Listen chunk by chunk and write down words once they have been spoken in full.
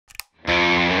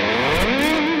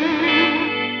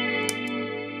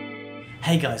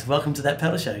Hey guys, welcome to That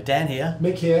Pedal Show. Dan here.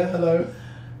 Mick here, hello.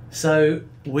 So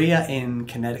we are in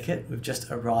Connecticut. We've just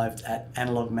arrived at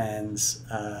AnalogMan's,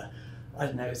 I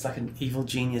don't know, it's like an evil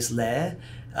genius lair.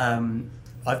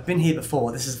 I've been here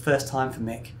before. This is the first time for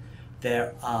Mick.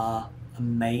 There are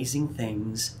amazing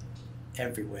things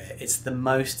everywhere. It's the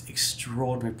most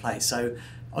extraordinary place. So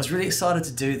I was really excited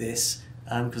to do this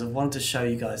because I wanted to show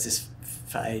you guys this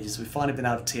for ages. We've finally been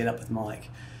able to tee it up with Mike.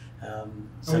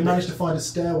 So we managed to find a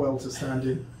stairwell to stand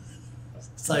in.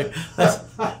 So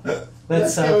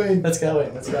let's go in. Let's go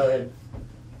in.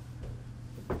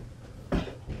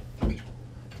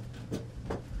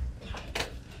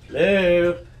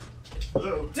 Hello.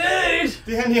 Hello. Dude!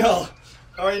 Daniel!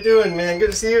 How are you doing, man?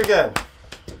 Good to see you again.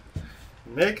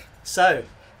 Mick? So,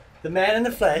 the man in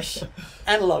the flesh,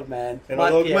 AnalogMan.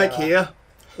 Mike here.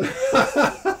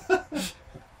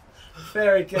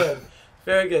 Very good.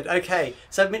 Very good. Okay,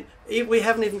 so I mean, we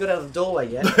haven't even got out of the doorway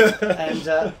yet,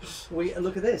 and we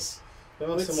look at this.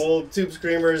 Well, some old tube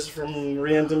screamers from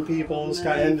random people,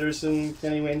 Scott Henderson,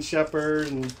 Kenny Wayne Shepherd,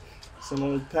 and some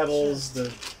old pedals.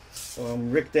 The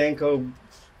Rick Danko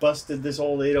busted this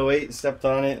old 808 and stepped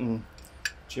on it, and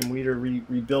Jim Weeder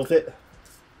rebuilt it.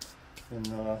 And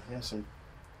yeah, some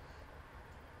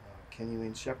Kenny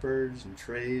Wayne Shepherds and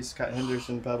Trays, Scott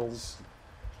Henderson pedals.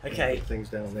 Okay. Things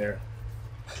down there.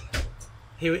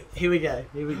 Here we go.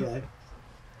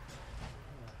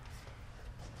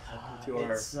 To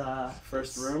our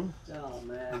first room. Oh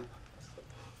man.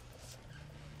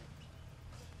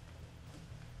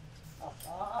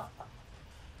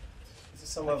 This is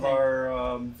some of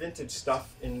our vintage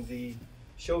stuff in the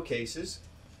showcases.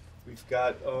 We've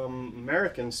got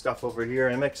American stuff over here: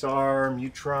 MXR,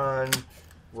 Mutron,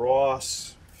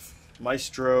 Ross,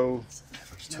 Maestro,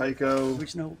 Tyco.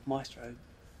 Original Maestro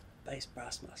bass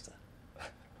Brassmaster.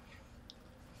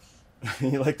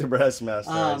 You like the Brassmaster?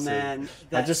 Oh man,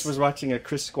 I just was watching a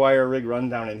Chris Squire rig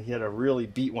rundown, and he had a really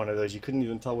beat one of those. You couldn't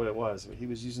even tell what it was, but he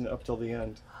was using it up till the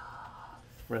end.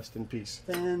 Rest in peace.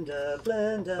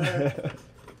 Blender.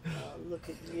 Oh, look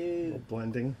at you.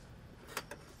 Blending.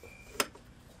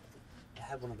 I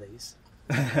have one of these.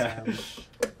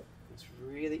 It's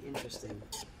really interesting.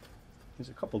 There's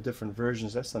a couple different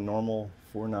versions. That's the normal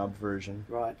 4-knob version.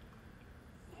 Right.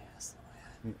 Yes.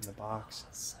 In the box.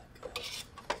 So good.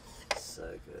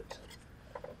 So good.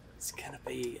 It's gonna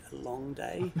be a long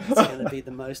day. It's gonna be the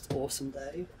most awesome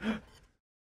day.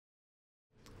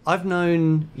 I've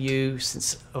known you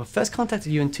since I first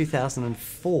contacted you in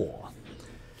 2004.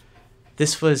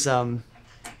 This was a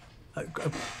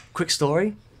quick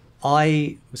story.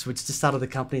 We just started the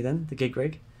company then, the Gig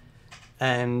Rig,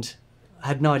 and I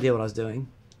had no idea what I was doing,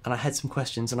 and I had some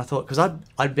questions, and I thought, because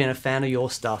I'd been a fan of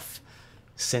your stuff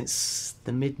since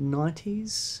the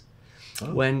mid-90s,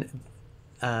 when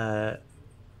a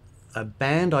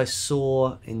band I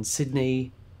saw in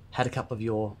Sydney had a couple of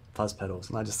your fuzz pedals,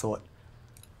 and I just thought,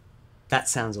 that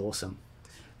sounds awesome.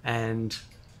 And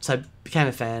so I became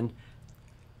a fan,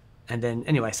 and then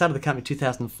anyway, I started the company in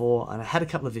 2004, and I had a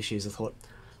couple of issues. I thought,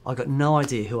 I've got no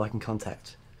idea who I can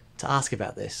contact to ask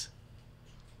about this.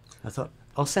 I thought,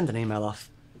 I'll send an email off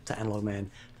to AnalogMan.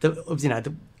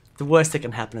 The worst that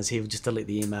can happen is he would just delete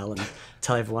the email and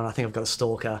tell everyone, I think I've got a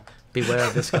stalker, beware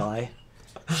of this guy.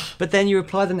 But then you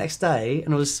replied the next day,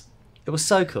 and it was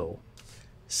so cool.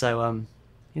 So,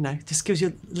 it just gives you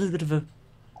a little bit of the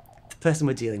person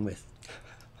we're dealing with.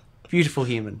 Beautiful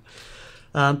human.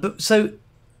 But so,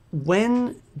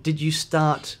 when did you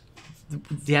start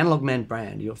the AnalogMan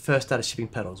brand? You first started shipping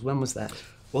pedals. When was that?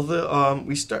 Well,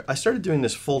 I started doing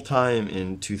this full time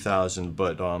in 2000,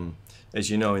 but as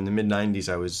you know, in the mid-90s,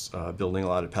 I was building a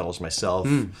lot of pedals myself,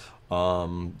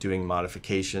 doing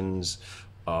modifications,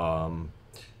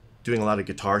 doing a lot of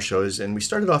guitar shows, and we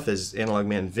started off as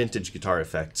AnalogMan Vintage Guitar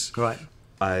Effects. Right.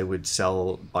 I would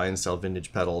buy and sell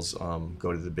vintage pedals,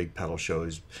 go to the big pedal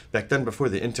shows. Back then, before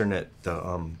the internet,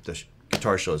 the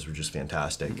guitar shows were just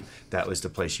fantastic. That was the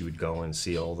place you would go and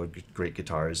see all the great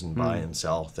guitars and buy and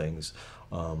sell things.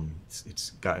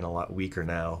 It's gotten a lot weaker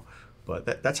now,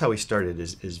 but that's how we started,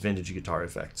 is Vintage Guitar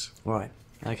Effects. Right.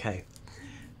 Okay.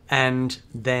 And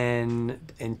then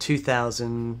in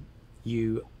 2000,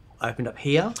 you opened up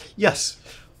here? Yes.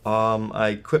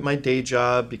 I quit my day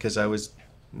job because I was,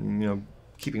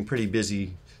 keeping pretty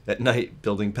busy at night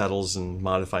building pedals and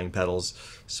modifying pedals.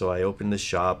 So I opened this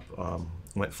shop,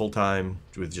 went full time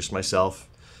with just myself,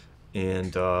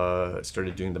 and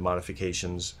started doing the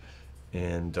modifications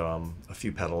and a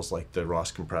few pedals like the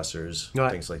Ross compressors,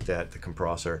 things like that, the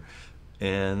compressor.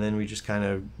 And then we just kind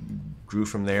of grew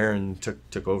from there and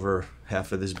took over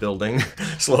half of this building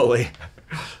slowly.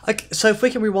 Okay, so if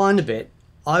we can rewind a bit,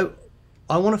 I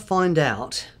I want to find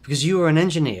out, because you were an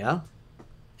engineer,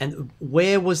 and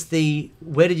where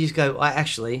did you go, I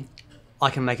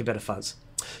can make a better fuzz?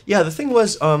 Yeah, the thing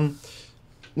was,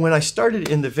 when I started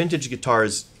in the vintage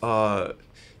guitars,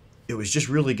 it was just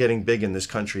really getting big in this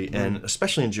country, and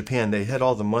especially in Japan, they had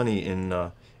all the money in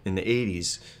the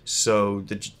 80s. So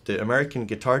the American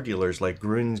guitar dealers like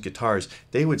Grun's Guitars,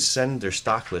 they would send their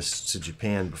stock lists to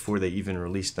Japan before they even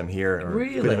released them here or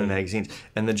put them in magazines.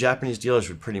 And the Japanese dealers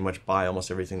would pretty much buy almost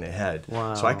everything they had.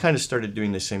 Wow. So I kind of started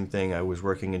doing the same thing. I was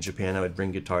working in Japan. I would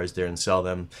bring guitars there and sell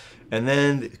them. And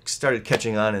then it started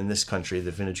catching on in this country.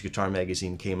 The Vintage Guitar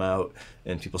magazine came out,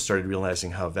 and people started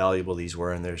realizing how valuable these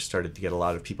were, and there started to get a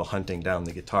lot of people hunting down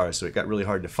the guitars. So it got really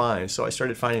hard to find. So I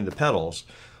started finding the pedals.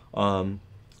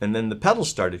 And then the pedals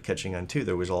started catching on too.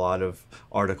 There was a lot of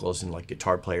articles in like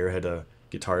Guitar Player had a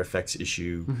guitar effects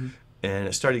issue, and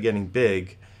it started getting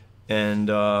big. And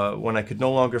when I could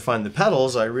no longer find the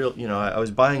pedals, I was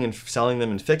buying and selling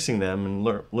them and fixing them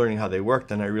and learning how they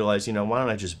worked. And I realized, why don't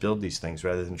I just build these things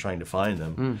rather than trying to find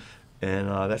them? And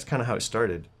that's kind of how it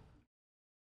started.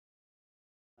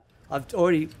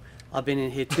 I've been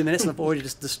in here 2 minutes and I've already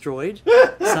just destroyed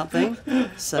something.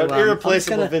 So An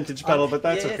irreplaceable vintage pedal, but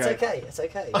that's okay. It's okay. It's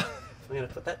okay. I'm going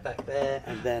to put that back there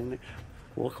and then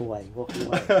walk away. We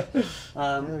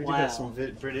Wow. got some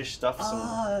British stuff,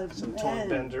 some tone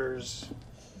benders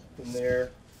in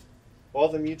there. All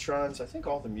the Mutrons, I think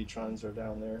all the Mutrons are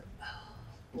down there,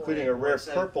 including a rare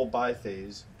purple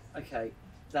biphase. Okay,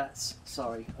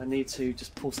 sorry. I need to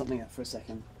just pull something out for a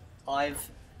second. I've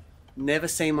never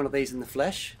seen one of these in the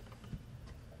flesh.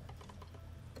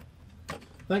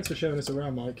 Thanks for showing us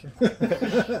around, Mike.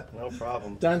 No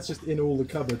problem. Dan's just in all the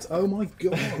cupboards. Oh my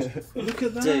god! Look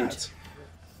at that! Dude.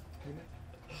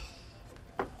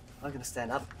 I'm going to stand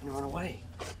up and run away.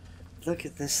 Look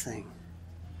at this thing.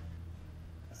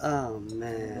 Oh, man.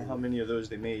 I don't know how many of those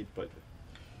they made, but...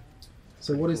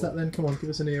 So what is that then? Come on, give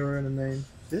us an era and a name.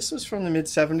 This was from the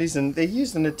mid-'70s, and they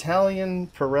used an Italian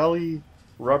Pirelli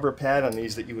rubber pad on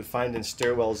these that you would find in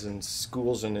stairwells in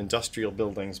schools and industrial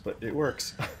buildings, but it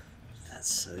works.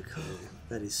 That's so cool.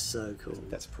 That is so cool.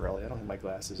 That's Pirelli. I don't have my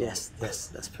glasses on. Yes, that's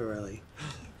Pirelli.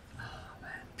 Oh,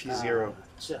 man. P0.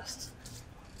 It's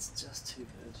just too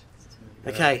good.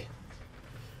 Okay.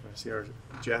 See our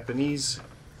Japanese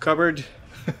cupboard.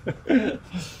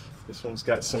 This one's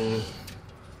got some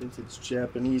vintage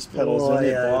Japanese pedals in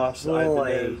it. Boss,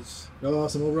 Ibanez. Oh,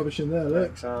 some more rubbish in there,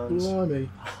 look. Sounds. Blimey.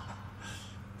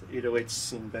 The 808's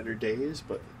seen better days,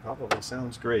 but it probably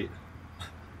sounds great.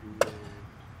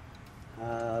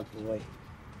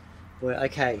 Boy,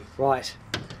 okay, right.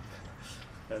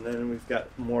 And then we've got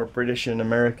more British and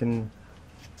American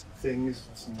things,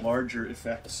 some larger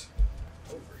effects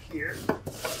over here.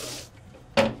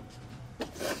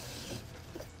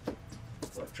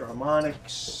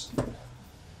 Electro-harmonics.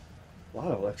 A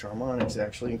lot of electro-harmonics,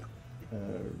 actually.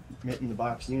 Mint in the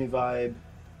Box Univibe.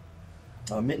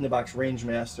 Mint in the Box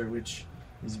Rangemaster, which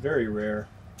is very rare.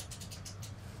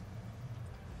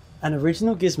 An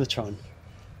original Gizmotron.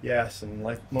 Yes, and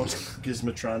like most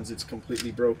Gizmotrons, it's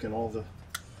completely broken. All the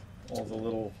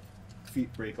little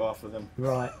feet break off of them.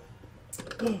 Right.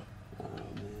 Oh,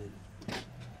 man.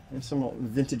 And some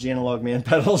vintage AnalogMan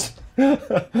pedals.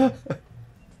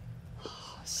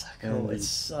 So cool. It's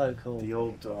so cool. The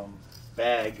old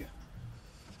bag,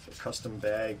 the custom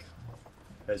bag,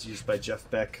 as used by Jeff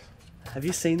Beck. Have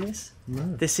you seen this?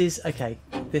 No. This is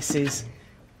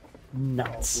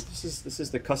nuts. This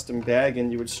is the custom bag,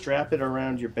 and you would strap it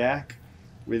around your back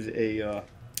with a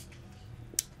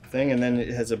thing, and then it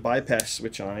has a bypass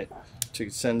switch on it to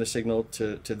send the signal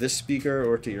to this speaker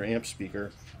or to your amp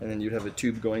speaker, and then you'd have a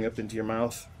tube going up into your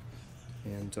mouth.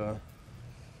 And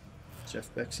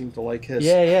Jeff Beck seemed to like his.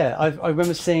 Yeah. I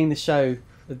remember seeing the show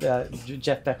that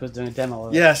Jeff Beck was doing a demo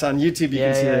of it. Yes, on YouTube you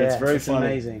can see it. It's very funny.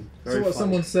 Amazing. Very funny.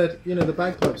 Someone said, the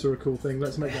bagpipes are a cool thing.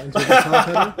 Let's make that into a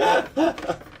guitar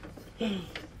pedal.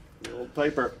 The old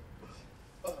Piper.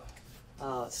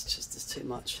 Oh, it's too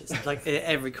much. It's like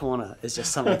every corner is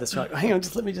just something that's like, hang on,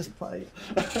 let me just play.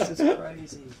 This is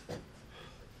crazy.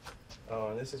 Oh,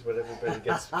 and this is what everybody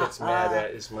gets mad at,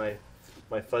 is my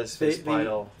fuzz face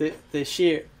pile. The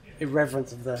sheer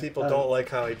irreverence of the... People don't like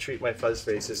how I treat my fuzz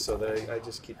faces, so I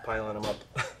just keep piling them up.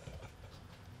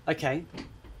 Okay,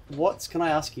 can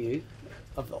I ask you,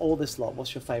 of all this lot,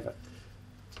 what's your favourite?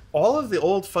 All of the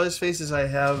old fuzz faces I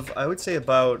have, I would say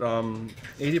about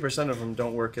 80% of them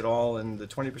don't work at all, and the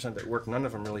 20% that work, none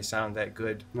of them really sound that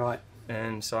good. Right.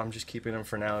 And so I'm just keeping them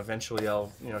for now. Eventually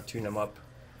I'll tune them up.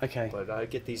 Okay. But I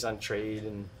get these on trade,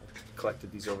 and I've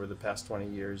collected these over the past 20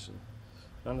 years. And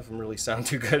None of them really sound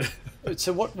too good.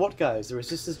 So what goes? The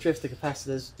resistors drift, the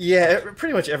capacitors. Yeah,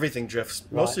 pretty much everything drifts.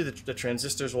 Right. Mostly the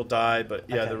transistors will die, but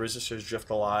yeah, Okay. the resistors drift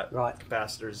a lot. Right.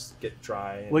 Capacitors get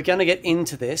dry. We're going to get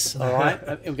into this, all right?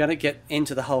 We're going to get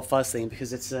into the whole fuzz thing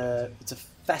because it's a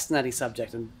fascinating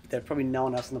subject, and there's probably no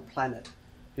one else on the planet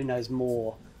who knows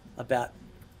more about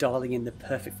dialing in the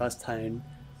perfect fuzz tone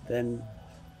than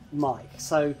Mike.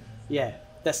 So yeah,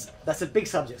 that's a big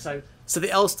subject. So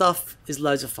the L stuff is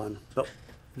loads of fun, but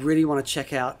really want to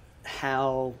check out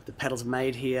how the pedals are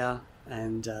made here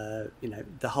and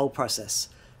the whole process.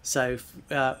 So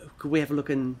could we have a look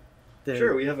in the...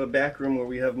 Sure, we have a back room where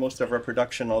we have most of our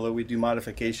production, although we do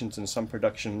modifications and some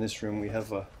production in this room. We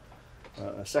have a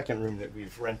second room that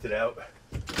we've rented out.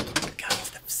 Go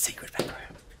to the secret back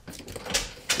room. I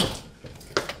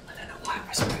don't know why I'm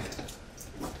whispering.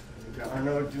 We've got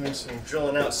Arno doing some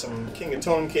drilling out some King of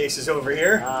Tone cases over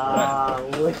here. Ah,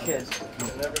 wicked.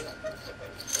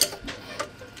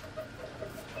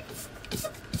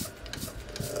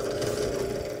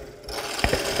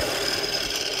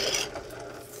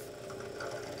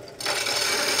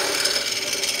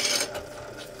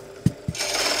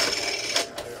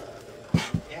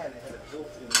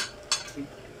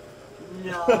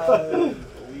 No.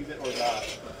 Believe it or not.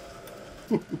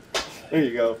 There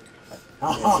you go.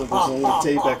 Yeah, so there's a little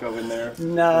tape echo in there.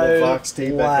 No little Vox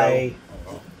tape way.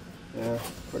 echo. Yeah,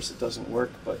 of course it doesn't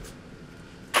work, but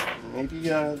maybe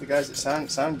the guys at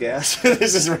Sound Gas.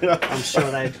 This is right up. I'm sure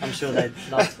they'd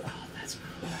love. Oh, that's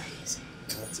crazy.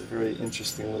 That's a very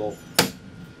interesting little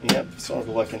amp. Sort of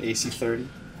like an AC30.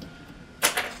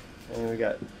 And we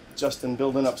got Justin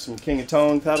building up some King of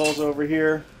Tone pedals over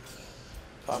here.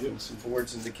 Popping some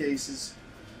boards into cases.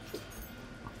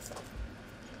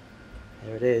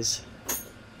 There it is.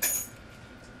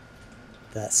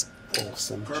 That's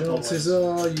awesome. Chances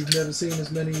are you've never seen as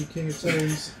many King of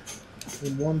Tones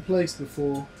in one place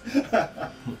before.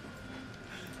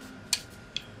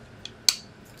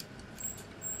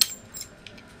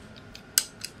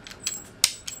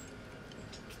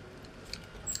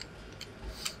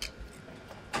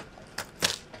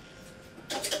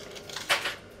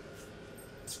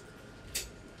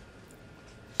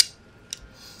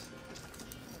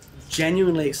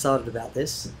 Genuinely excited about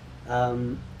this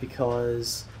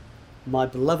because my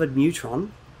beloved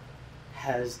Neutron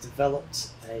has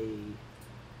developed a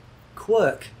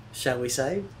quirk, shall we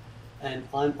say, and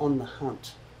I'm on the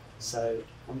hunt. So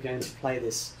I'm going to play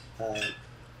this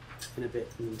in a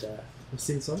bit, and What's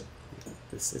inside?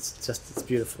 it's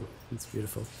beautiful. It's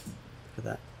beautiful. Look at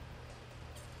that.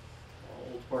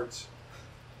 Old parts.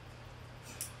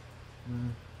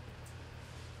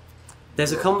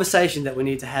 There's a conversation that we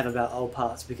need to have about old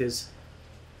parts because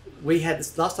we had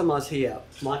this last time I was here.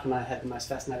 Mike and I had the most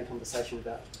fascinating conversation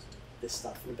about this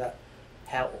stuff, about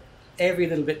how every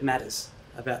little bit matters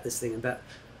about this thing, about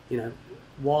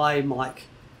why Mike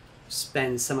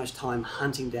spends so much time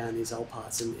hunting down these old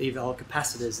parts and even old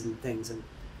capacitors and things, and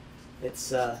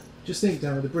it's Just think,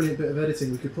 Dan, with a brilliant bit of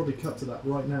editing, we could probably cut to that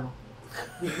right now.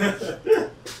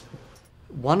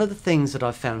 one of the things that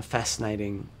I've found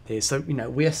fascinating is, so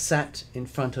we're sat in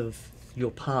front of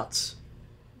your parts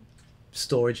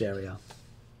storage area,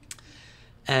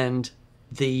 and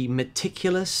the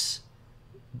meticulous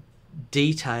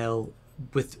detail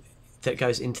that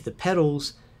goes into the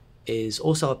pedals is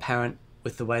also apparent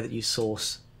with the way that you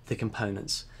source the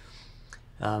components.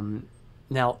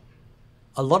 Now,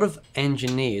 a lot of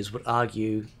engineers would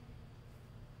argue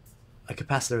a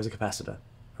capacitor is a capacitor,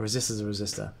 a resistor is a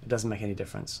resistor. It doesn't make any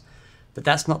difference. But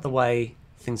that's not the way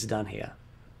things are done here.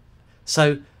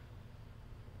 So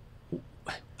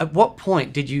at what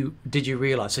point did you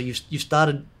realize, so you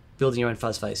started building your own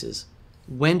fuzz faces.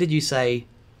 When did you say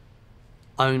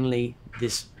only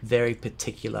this very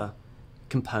particular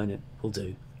component will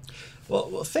do?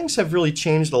 Well, things have really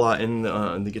changed a lot in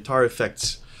the guitar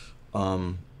effects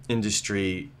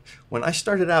industry. When I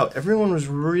started out, everyone was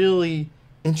really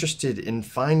interested in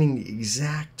finding the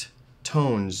exact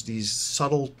tones, these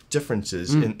subtle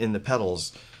differences in the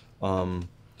pedals,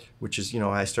 which is,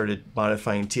 I started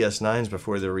modifying TS9s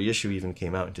before the reissue even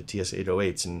came out into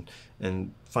TS808s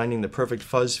and finding the perfect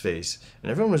fuzz face.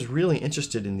 And everyone was really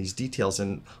interested in these details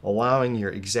and allowing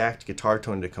your exact guitar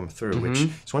tone to come through, which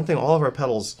is one thing all of our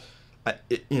pedals,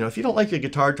 if you don't like your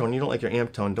guitar tone, you don't like your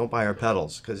amp tone, don't buy our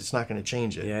pedals because it's not going to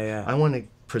change it. Yeah. I want to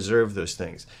preserve those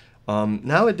things.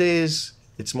 Nowadays,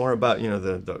 it's more about,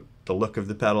 the look of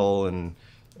the pedal and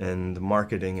the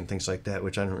marketing and things like that,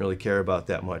 which I don't really care about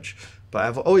that much. But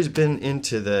I've always been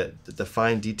into the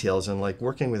fine details, and like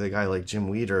working with a guy like Jim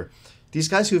Weeder, these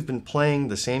guys who've been playing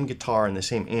the same guitar and the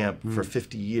same amp for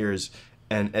 50 years,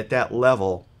 and at that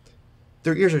level,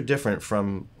 their ears are different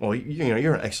from, well, you know,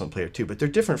 you're an excellent player too, but they're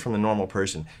different from the normal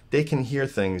person. They can hear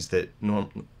things that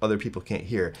other people can't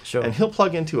hear. Sure. And he'll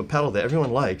plug into a pedal that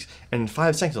everyone likes, and in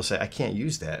 5 seconds he'll say, I can't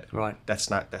use that. Right. That's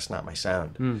not my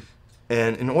sound.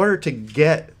 And in order to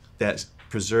get that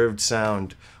preserved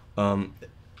sound,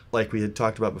 like we had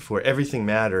talked about before, everything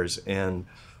matters. And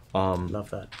Love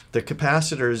that. the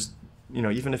capacitors, you know,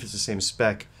 even if it's the same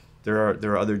spec, there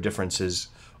are other differences.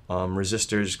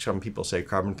 Resistors, some people say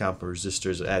carbon copper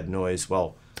resistors add noise.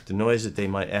 Well, the noise that they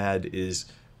might add is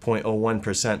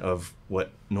 0.01% of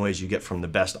what noise you get from the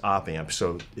best op amp,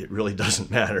 so it really doesn't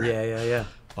matter. Yeah.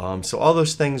 So all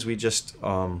those things we just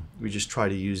try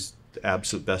to use the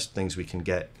absolute best things we can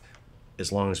get,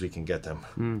 as long as we can get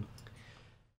them.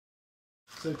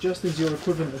 So Justin's your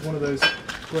equivalent of one of those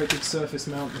great big surface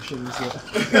mount machines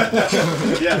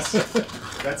that... Yes,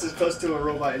 that's as close to a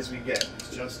robot as we get.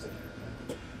 It's Justin.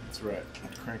 That's right.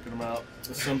 Cranking them out,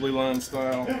 assembly line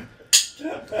style.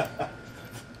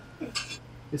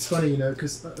 It's funny, you know,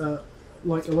 because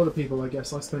like a lot of people, I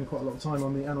guess, I spend quite a lot of time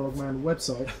on the AnalogMan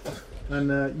website,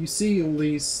 and you see all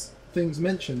these things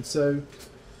mentioned. So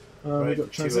we've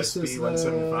got transistors USB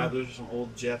 175. Those are some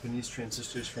old Japanese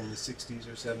transistors from the 60s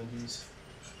or 70s.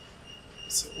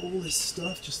 So all this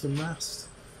stuff just amassed.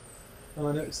 And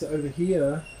I noticed that over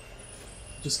here,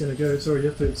 just going to go, sorry, you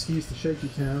have to excuse the shaky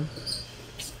cam.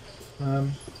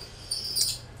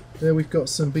 There we've got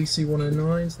some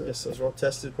BC109s. Yes, those are all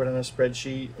tested, put on a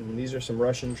spreadsheet, and these are some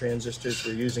Russian transistors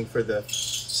we're using for the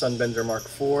Sunbender Mark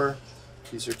IV.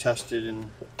 These are tested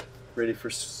and ready for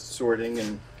sorting,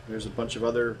 and there's a bunch of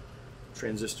other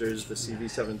transistors, the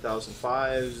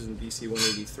CV7005s and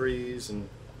BC183s, and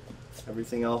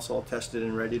everything else all tested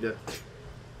and ready to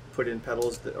put in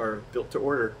pedals that are built to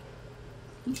order.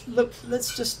 Look,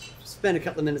 let's just spend a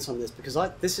couple of minutes on this, because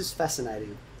this is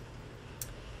fascinating.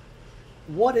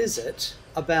 What is it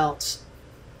about,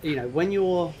 you know, when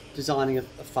you're designing a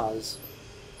fuzz,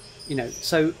 you know,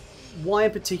 so why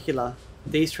in particular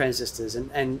these transistors,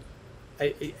 and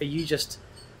are you just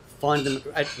finding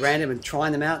them at random and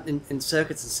trying them out in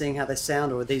circuits and seeing how they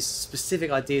sound, or are these specific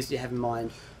ideas that you have in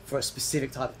mind for a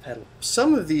specific type of pedal?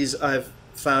 Some of these I've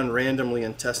found randomly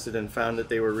and tested and found that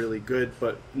they were really good,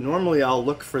 but normally I'll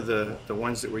look for the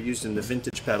ones that were used in the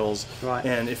vintage pedals. Right.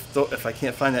 And if I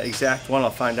can't find that exact one, I'll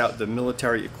find out the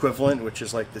military equivalent, which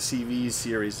is like the CV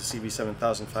series. The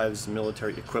CV7005 is the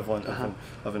military equivalent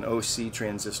of an OC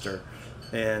transistor,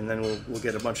 and then we'll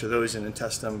get a bunch of those in and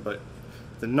test them. But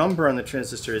the number on the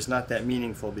transistor is not that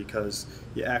meaningful, because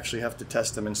you actually have to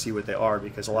test them and see what they are,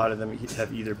 because a lot of them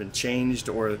have either been changed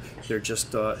or they're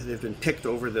just they've been picked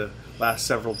over the last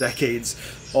several decades.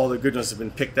 All the good ones have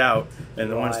been picked out, and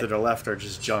the ones that are left are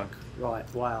just junk.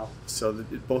 Right, wow. So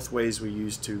both ways we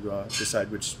use to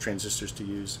decide which transistors to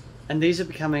use. And these are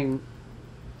becoming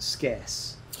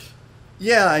scarce.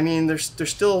 Yeah, I mean, there's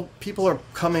still, people are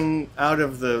coming out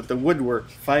of the woodwork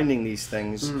finding these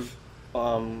things,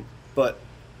 but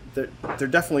they're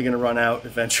definitely going to run out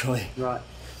eventually. Right.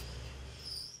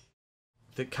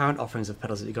 The current offerings of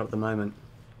pedals that you got at the moment,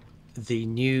 the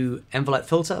new envelope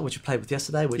filter, which we played with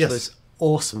yesterday, which was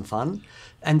awesome fun,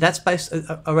 and that's based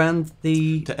around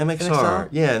the MXR.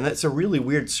 Yeah, and that's a really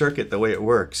weird circuit the way it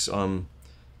works.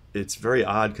 It's very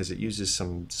odd because it uses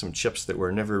some chips that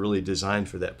were never really designed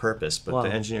for that purpose, but the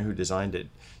engineer who designed it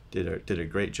did a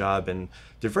great job, and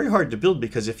they're very hard to build,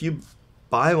 because if you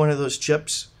buy one of those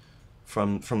chips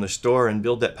from the store and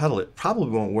build that pedal, it probably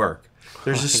won't work.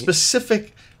 There's a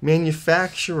specific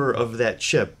manufacturer of that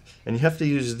chip, and you have to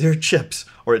use their chips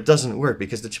or it doesn't work,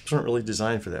 because the chips weren't really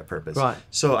designed for that purpose. Right.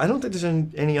 So I don't think there's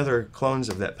any other clones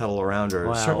of that pedal around,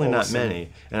 or certainly not many.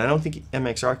 And I don't think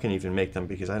MXR can even make them,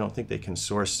 because I don't think they can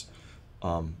source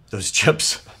those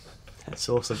chips. That's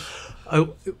awesome.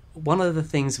 Oh, one of the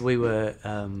things we were,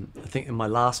 I think in my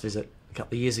last visit a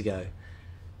couple of years ago,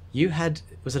 you had,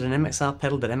 was it an MXR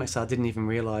pedal that MXR didn't even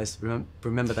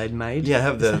remember they'd made? Yeah, I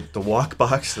have the walk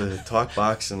box, the talk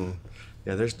box, and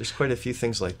yeah, there's quite a few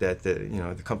things like that, you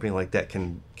know, the company like that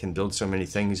can build so many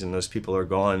things, and those people are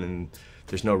gone and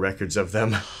there's no records of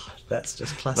them. That's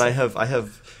just classic. And I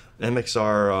have an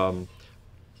MXR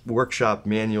workshop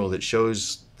manual that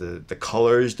shows the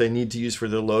colors they need to use for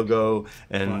their logo,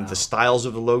 and the styles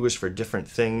of the logos for different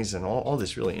things, and all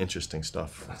this really interesting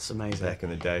stuff. That's amazing. Back in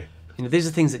the day. You know, these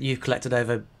are things that you've collected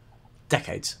over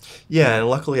decades. Yeah, and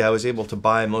luckily I was able to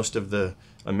buy most of the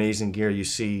amazing gear you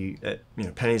see at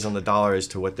pennies on the dollar as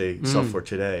to what they sell for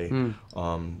today.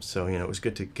 So it was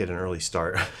good to get an early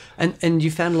start. And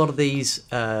you found a lot of these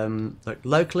like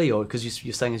locally, or because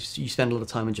you're saying you spend a lot of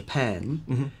time in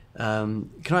Japan. Can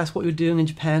I ask what you were doing in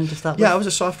Japan to start with? Yeah, I was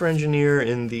a software engineer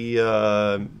in the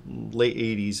mid-late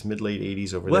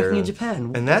 80s over there. Working in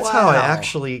Japan? And that's how I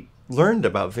actually learned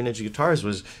about vintage guitars.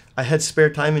 Was I had spare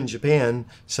time in Japan,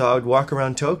 so I would walk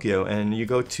around Tokyo, and you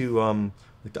go to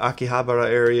like the Akihabara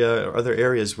area or other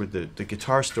areas where the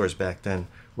guitar stores back then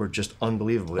were just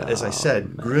unbelievable. As I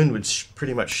said, Grun would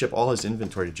pretty much ship all his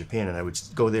inventory to Japan, and I would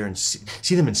go there and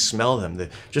see them and smell them.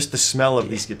 Just the smell of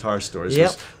these guitar stores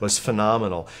was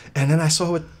phenomenal. And then I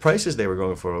saw what prices they were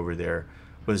going for over there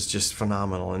was just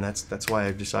phenomenal, and that's why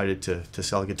I decided to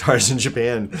sell guitars in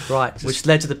Japan. Right, which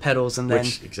led to the pedals, and then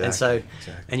exactly.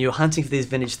 And you were hunting for these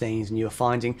vintage things, and you were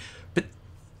finding. But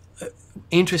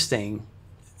interesting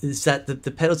is that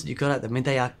the pedals that you got out there, I mean,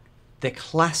 they're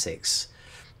classics.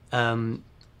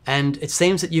 And it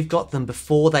seems that you've got them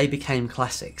before they became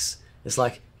classics. It's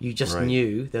like you just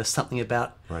knew there was something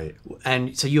about. Right.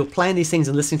 And so you were playing these things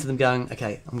and listening to them going,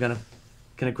 okay, I'm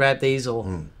gonna grab these or...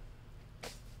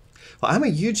 Well, I'm a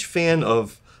huge fan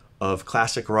of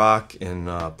classic rock and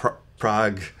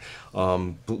prog,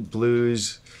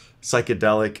 blues,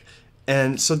 psychedelic.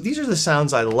 And so these are the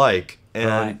sounds I like.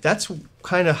 And that's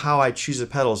kind of how I choose the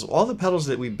pedals. All the pedals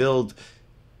that we build,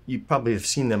 you probably have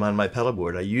seen them on my pedal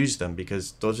board. I use them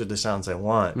because those are the sounds I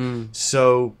want.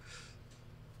 So,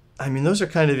 I mean, those are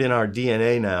kind of in our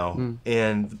DNA now.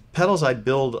 And the pedals I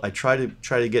build, I try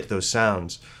to get those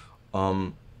sounds.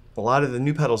 A lot of the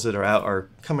new pedals that are out are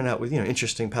coming out with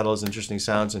interesting pedals, interesting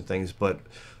sounds and things, but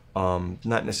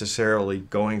not necessarily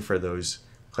going for those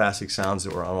classic sounds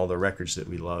that were on all the records that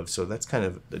we love. So that's kind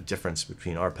of the difference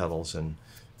between our pedals and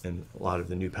a lot of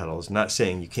the new pedals. Not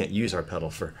saying you can't use our pedal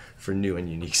for new and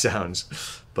unique sounds,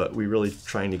 but we're really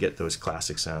trying to get those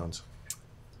classic sounds.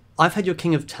 I've had your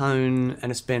King of Tone,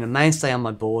 and it's been a mainstay on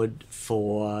my board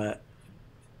for,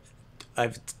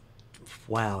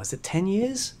 is it 10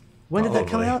 years? When did that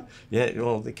come out? Yeah,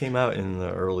 well, they came out in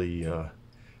the early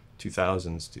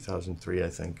 2000s, 2003, I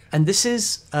think. And this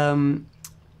is...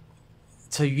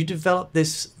 so you developed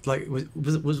this, like,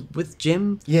 was with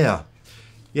Jim? Yeah,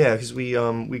 because we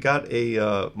got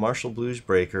a Marshall Blues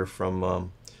breaker from a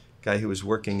guy who was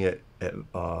working at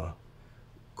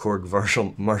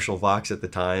Korg Marshall Vox at the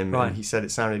time, and he said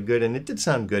it sounded good, and it did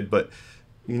sound good, but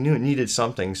you knew it needed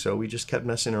something, so we just kept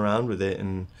messing around with it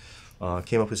and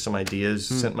came up with some ideas.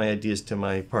 Sent my ideas to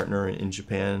my partner in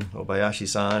Japan,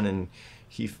 Obayashi-san, and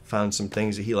he found some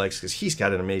things that he likes because he's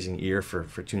got an amazing ear for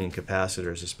tuning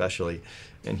capacitors, especially.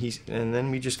 And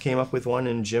then we just came up with one,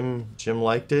 and Jim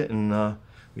liked it, and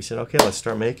we said, okay, let's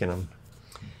start making them.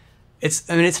 It's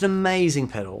an amazing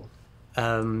pedal,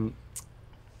 and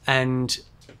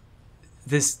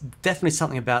there's definitely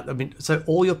something about. So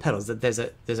all your pedals, that there's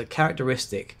a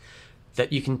characteristic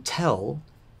that you can tell.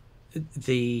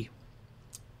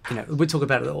 We talk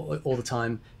about it all the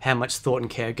time, how much thought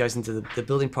and care goes into the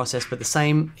building process, but the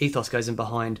same ethos goes in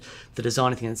behind the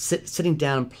design thing, and sitting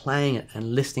down and playing it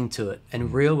and listening to it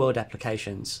in real world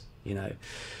applications,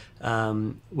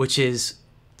 which is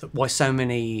why so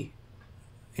many,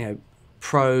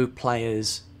 pro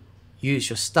players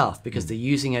use your stuff, because they're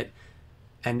using it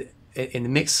and in the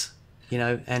mix,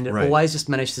 and it always just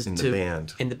manages in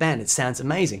the band. It sounds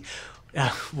amazing.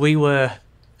 We were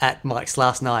at Mike's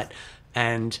last night,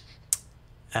 and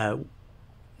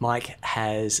Mike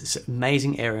has this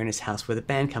amazing area in his house where the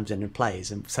band comes in and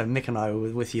plays. And so Mick and I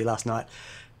were with you last night,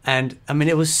 and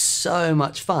it was so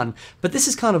much fun. But this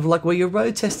is kind of like where you're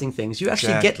road testing things. You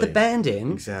actually get the band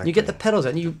in, you get the pedals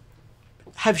in, you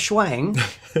have schwang,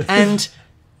 and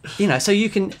so you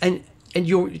can and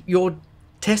you're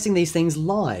testing these things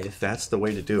live. That's the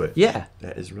way to do it. Yeah,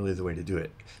 that is really the way to do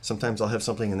it. Sometimes I'll have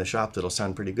something in the shop that'll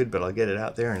sound pretty good, but I'll get it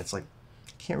out there and it's like,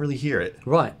 can't really hear it.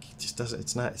 Right. It just doesn't.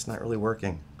 It's not really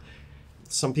working.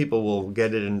 Some people will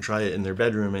get it and try it in their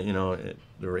bedroom, and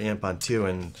their amp on 2,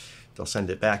 and they'll send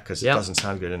it back because it doesn't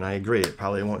sound good. And I agree, it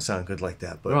probably won't sound good like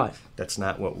that. But that's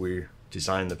not what we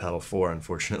designed the pedal for,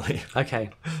 unfortunately.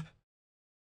 Okay.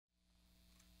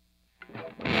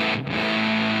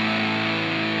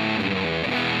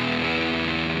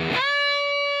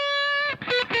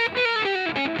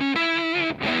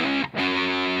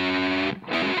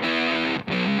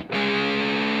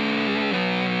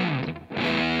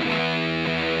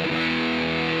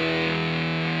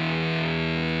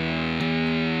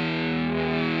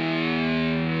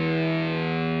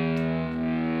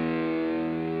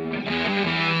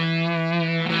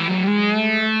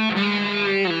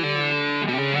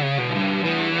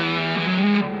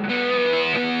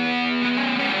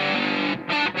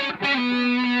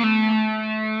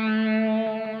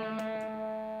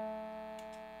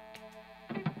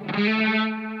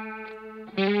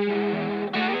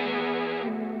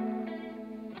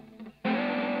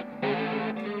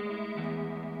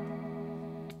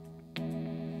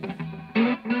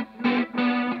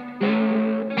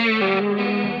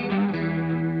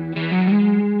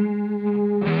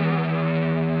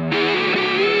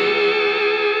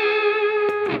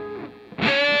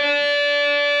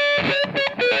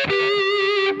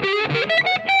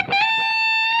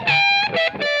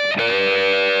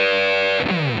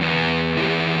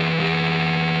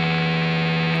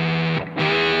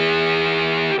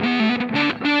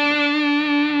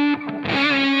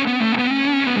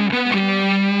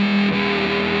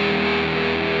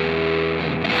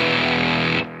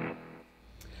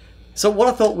 So what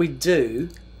I thought we'd do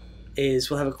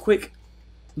is we'll have a quick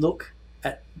look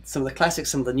at some of the classics,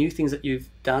 some of the new things that you've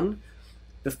done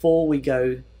before we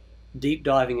go deep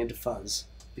diving into fuzz,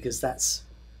 because that's...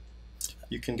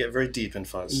 You can get very deep in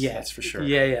fuzz, Yeah. that's for sure.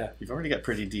 Yeah, yeah. You've already got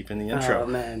pretty deep in the intro. Oh,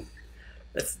 man.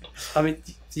 It's, I mean,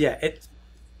 yeah,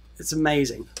 it's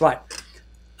amazing. Right.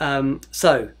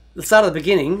 So, let's start at the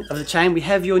beginning of the chain. We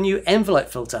have your new envelope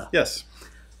filter. Yes.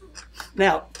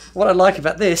 Now, what I like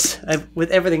about this,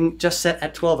 with everything just set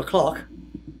at 12 o'clock,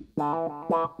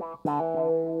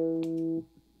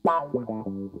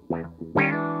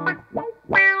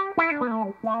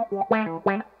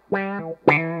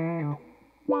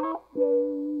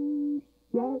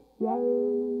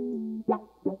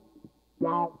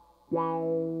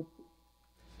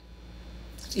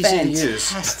 Easy to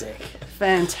use.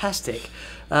 Fantastic.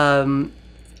 Now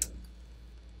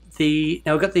we've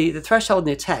got the threshold and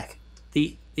the attack,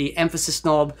 the emphasis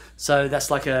knob. So that's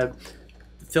like a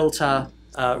filter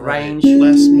range.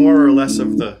 More or less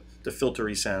of the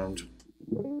filtery sound.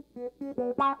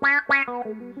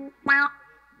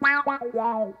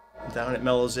 Down it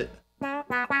mellows it.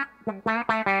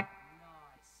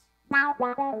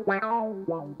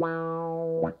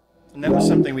 And that was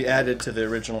something we added to the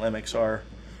original MXR,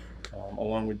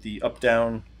 along with the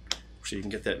up-down, so you can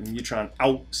get that neutron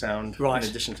out sound Right. in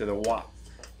addition to the wah.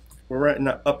 We're right in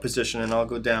the up position, and I'll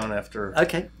go down after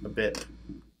Okay. a bit.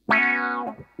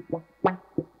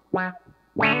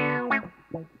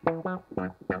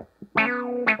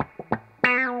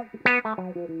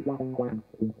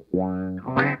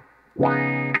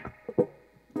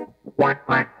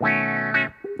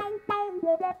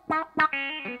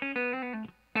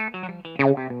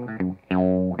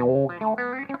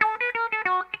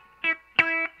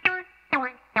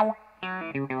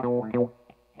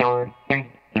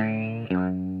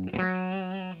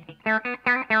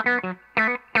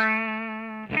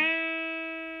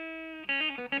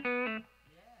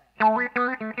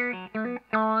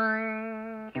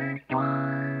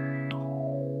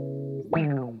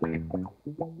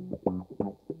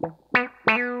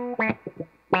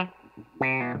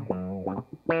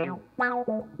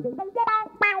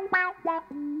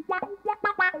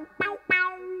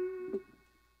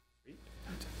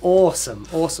 Awesome,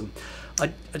 awesome. I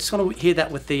just want to hear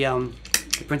that with the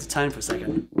printed tone for a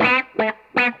second.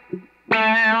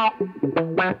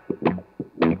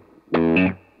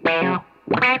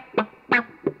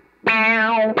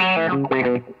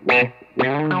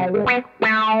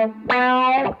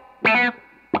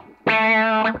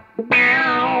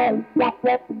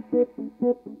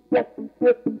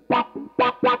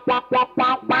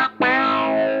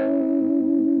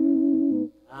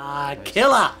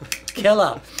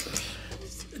 Killer.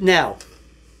 Now,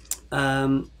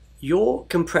 your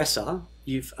compressor,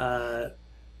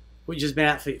 which has been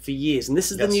out for years, and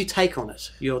this is the new take on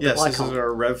it. The Yes, this is Bi-Comp.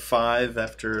 our Rev 5.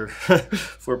 After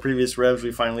 4 previous revs,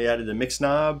 we finally added the mix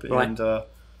knob, Right. and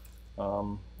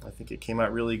I think it came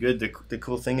out really good. The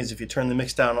cool thing is if you turn the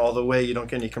mix down all the way, you don't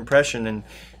get any compression, and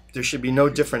there should be no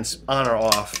difference on or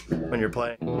off when you're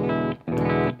playing.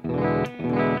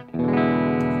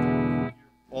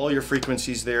 All your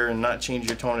frequencies there and not change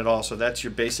your tone at all, so that's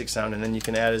your basic sound, and then you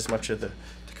can add as much of the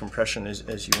compression as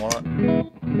you want.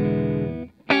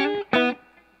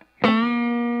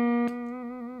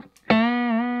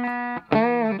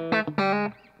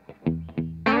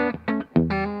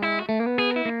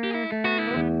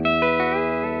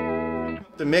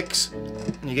 The mix,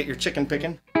 and you get your chicken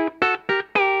picking.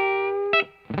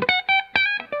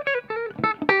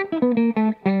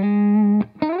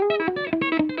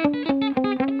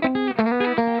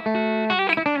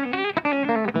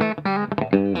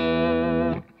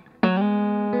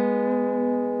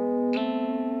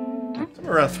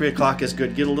 Around 3 o'clock is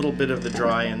good. Get a little bit of the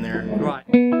dry in there. Right.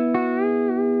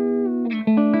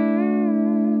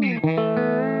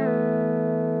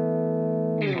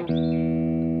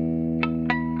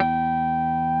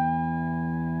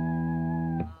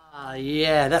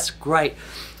 Yeah, that's great.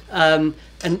 And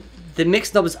the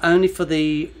mix knob is only for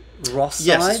the Ross side?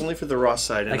 Yes, it's only for the Ross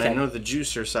side, and Okay. I know the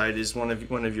juicer side is one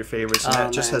of your favorites, and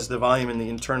that just has the volume and the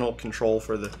internal control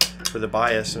for the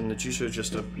bias, and the juicer is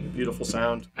just a beautiful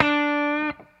sound.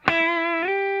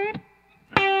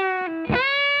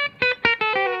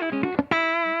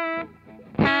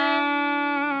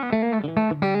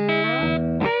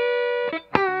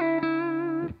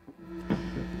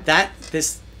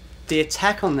 The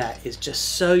attack on that is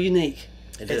just so unique.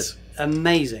 It's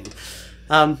amazing.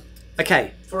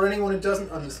 Okay. For anyone who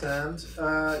doesn't understand,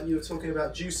 you were talking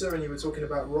about juicer and you were talking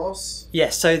about Ross.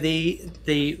 Yes. So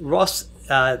the Ross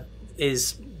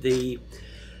is the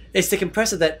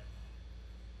compressor that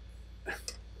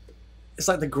it's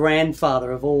like the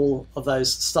grandfather of all of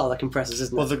those style of compressors,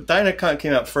 isn't it? Well, the Dynacon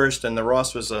came out first, and the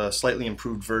Ross was a slightly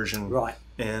improved version, Right.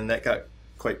 And that got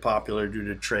quite popular due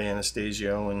to Trey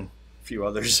Anastasio and a few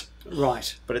others.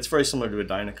 Right. But it's very similar to a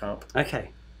Dynacomp. Okay.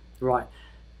 Right.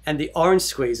 And the orange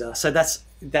squeezer. So that's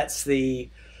the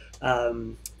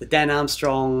Dan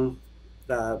Armstrong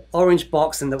orange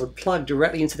box, and that would plug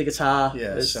directly into the guitar.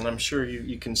 Yes, and I'm sure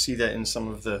you can see that in some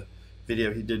of the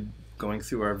video he did going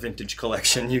through our vintage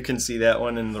collection. You can see that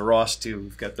one in the Ross too.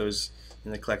 We've got those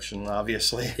in the collection,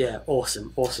 obviously. Yeah,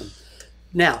 awesome, awesome.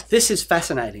 Now this is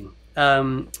fascinating.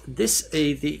 This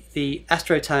the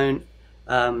Astrotone.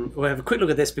 We'll have a quick look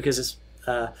at this because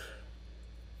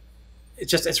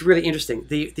it's really interesting.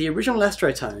 The original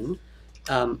Astrotone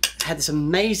had this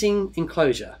amazing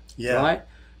enclosure, right?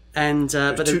 And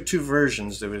but two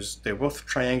versions. They were both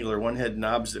triangular. One had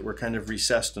knobs that were kind of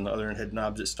recessed, and the other had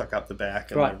knobs that stuck out the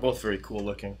back. And they're both very cool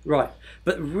looking. Right,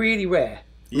 but really rare.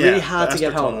 Yeah, really hard to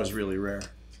get hold of. The Astrotone was really rare.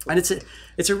 And it's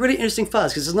a really interesting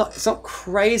fuzz because it's not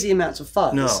crazy amounts of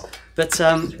fuzz. No, but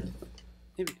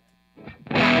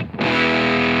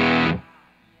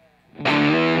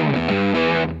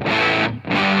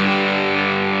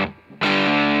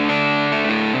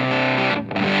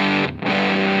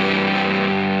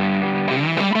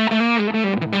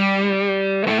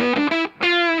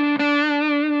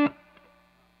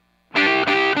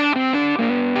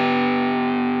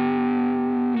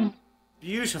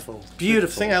beautiful.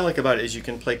 The thing I like about it is you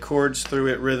can play chords through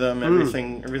it, rhythm,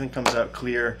 everything comes out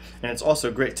clear, and it's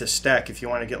also great to stack if you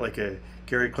want to get like a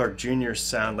Gary Clark Jr.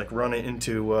 sound, like run it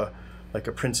into like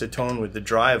a Prince of Tone with the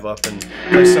drive up and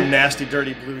play some nasty,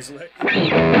 dirty blues lick.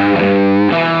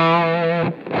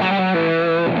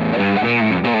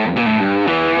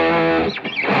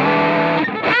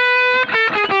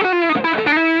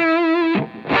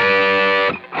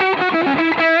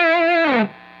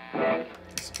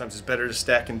 Sometimes it's better to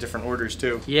stack in different orders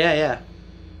too. Yeah, yeah.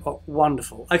 Oh,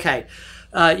 wonderful. Okay,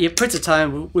 yeah, Prince of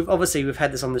Tone. We've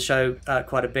had this on the show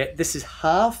quite a bit. This is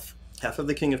half of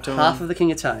the King of Tone. Half of the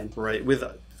King of Tone. Right, with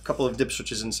a couple of dip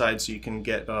switches inside, so you can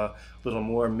get a little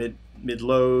more mid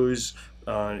lows.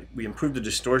 We improved the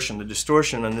distortion. The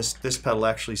distortion on this pedal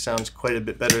actually sounds quite a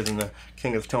bit better than the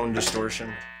King of Tone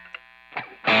distortion.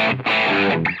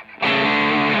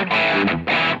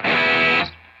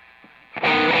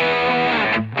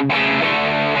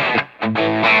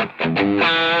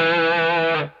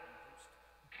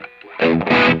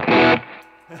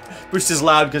 Boost is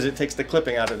loud because it takes the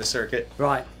clipping out of the circuit.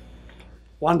 Right.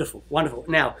 Wonderful, wonderful.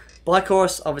 Now,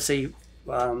 Bi-Chorus, obviously,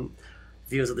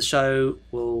 viewers of the show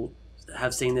will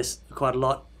have seen this quite a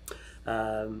lot.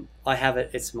 I have it.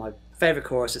 It's my favorite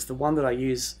chorus. It's the one that I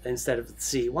use instead of the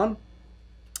C1.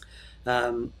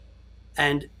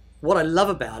 And what I love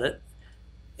about it,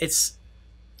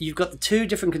 you've got the two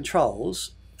different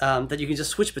controls that you can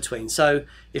just switch between. So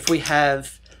if we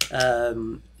have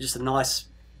just a nice,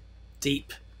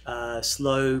 deep,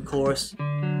 slow chorus.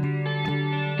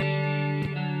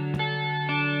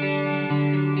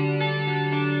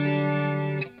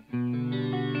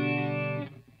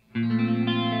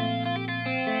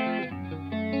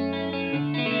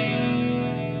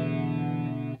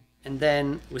 And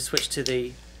then we switch to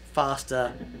the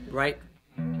faster rate.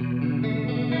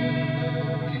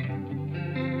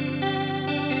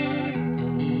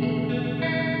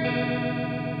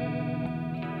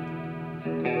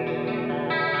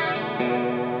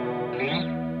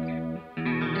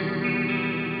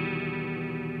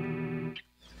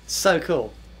 So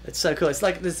cool. It's so cool. It's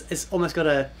like this. It's almost got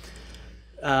a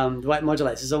the way it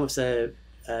modulates is almost a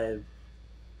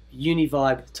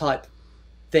uni-vibe type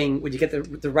thing when you get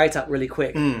the rate up really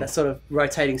quick. That sort of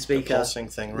rotating speaker. The pulsing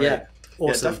thing, right? Yeah, awesome.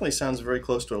 Yeah, it definitely sounds very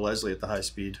close to a Leslie at the high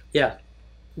speed. Yeah.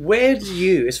 Where do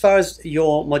you, as far as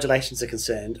your modulations are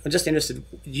concerned, I'm just interested,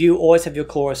 do you always have your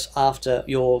chorus after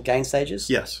your gain stages?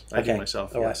 Yes, I do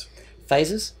myself, all yes. Right.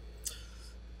 Phases?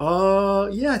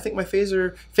 Yeah, I think my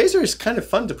phaser is kind of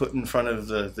fun to put in front of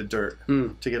the dirt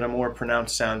to get a more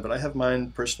pronounced sound, but I have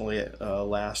mine personally at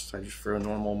last. I just for a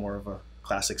normal, more of a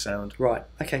classic sound. Right.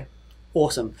 Okay.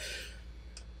 Awesome.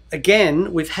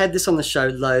 Again, we've had this on the show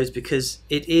loads because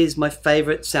it is my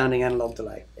favorite sounding analog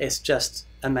delay. It's just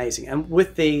amazing, and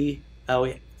with the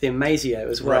Amazio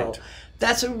as well. Right.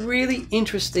 That's a really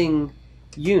interesting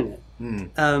unit.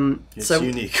 It's so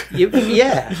unique.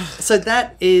 Yeah. So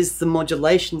that is the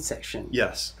modulation section.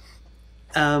 Yes.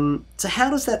 So how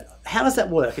does that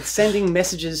work? It's sending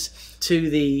messages to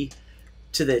the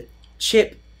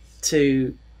chip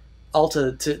to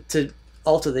alter the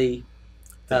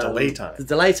delay time. The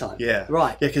delay time. Yeah.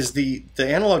 Right. Yeah, because the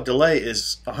analog delay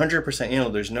is 100%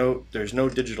 analog. There's no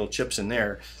digital chips in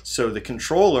there. So the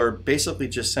controller basically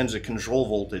just sends a control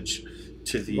voltage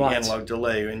to the analog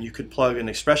delay, and you could plug an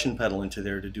expression pedal into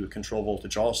there to do a control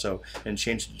voltage also and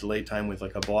change the delay time with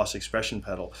like a Boss expression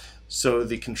pedal. So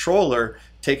the controller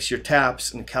takes your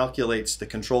taps and calculates the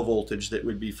control voltage that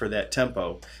would be for that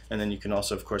tempo, and then you can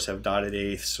also of course have dotted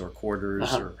eighths or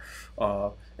quarters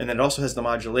and then it also has the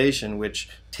modulation, which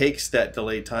takes that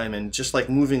delay time and just like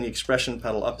moving the expression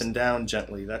pedal up and down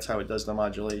gently, that's how it does the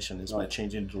modulation, is by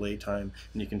changing the delay time.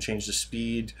 And you can change the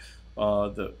speed,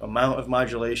 the amount of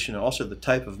modulation, and also the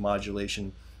type of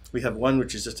modulation. We have one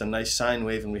which is just a nice sine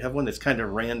wave, and we have one that's kind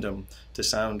of random to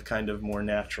sound kind of more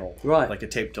natural, like a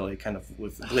tape delay, kind of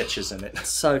with glitches in it.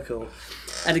 So cool.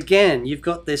 And again, you've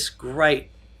got this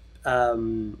great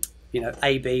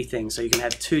A/B thing, so you can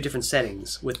have two different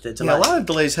settings with the delay. Yeah, a lot of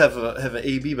delays have an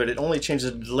A/B, but it only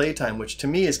changes the delay time, which to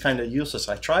me is kind of useless.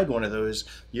 I tried one of those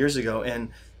years ago, and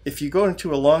if you go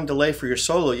into a long delay for your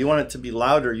solo, you want it to be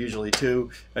louder usually too,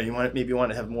 or you maybe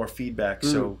want to have more feedback.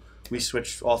 So we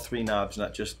switched all three knobs,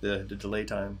 not just the delay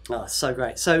time. Oh, so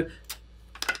great. So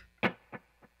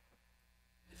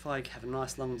if I have a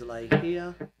nice long delay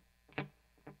here.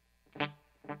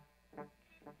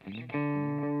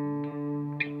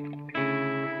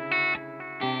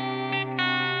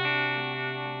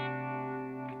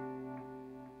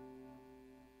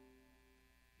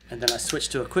 And then I switch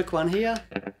to a quick one here.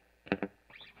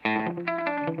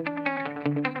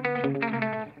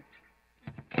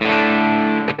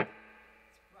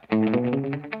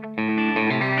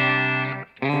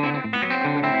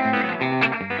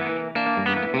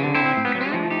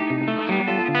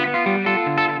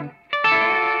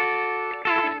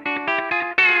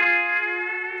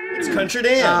 It's Country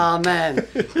Dan. Ah, man.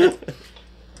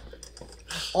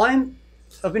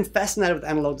 I've been fascinated with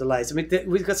analog delays. I mean,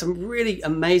 we've got some really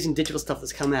amazing digital stuff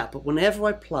that's come out, but whenever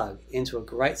I plug into a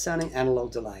great sounding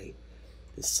analog delay,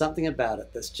 there's something about it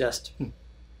that's just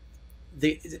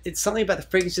it's something about the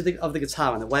frequency of the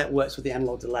guitar and the way it works with the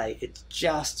analog delay. It's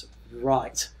just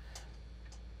right.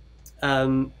 I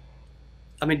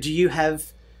mean, do you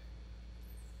have,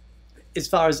 as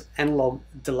far as analog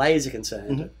delays are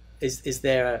concerned, is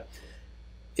there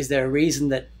a reason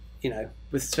that,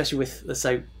 especially with, let's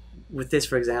say, with this,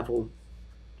 for example,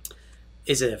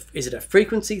 is it a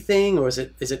frequency thing, or is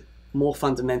it more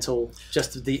fundamental,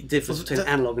 just the difference between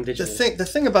analog and digital? The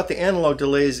thing about the analog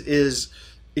delays is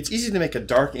it's easy to make a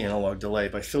dark analog delay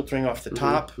by filtering off the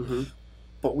top,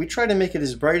 but we try to make it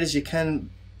as bright as you can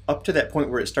up to that point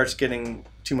where it starts getting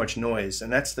too much noise, and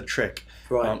that's the trick.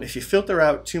 Right. If you filter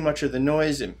out too much of the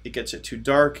noise, it gets it too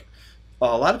dark.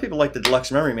 A lot of people like the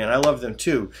Deluxe Memory Man. I love them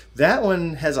too. That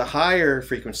one has a higher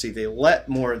frequency. They let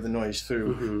more of the noise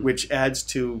through, which adds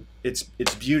to its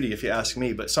beauty, if you ask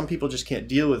me. But some people just can't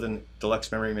deal with a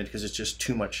Deluxe Memory Man because it's just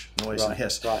too much noise and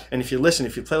hiss. Right. And if you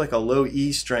play like a low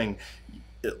E string,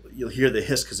 you'll hear the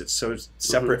hiss because it's so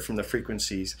separate from the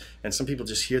frequencies. And some people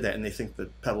just hear that and they think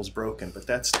the pedal's broken. But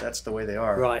that's the way they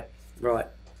are. Right.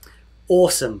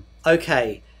 Awesome.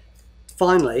 Okay.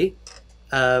 Finally,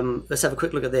 let's have a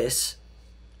quick look at this.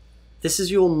 This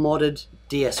is your modded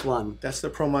DS1. That's the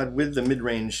Pro Mod with the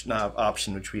mid-range knob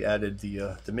option, which we added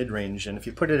the mid-range. And if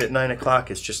you put it at 9 o'clock,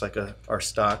 it's just like our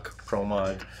stock Pro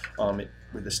Mod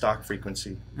with the stock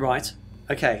frequency. Right.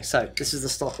 Okay, so this is the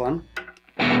stock one.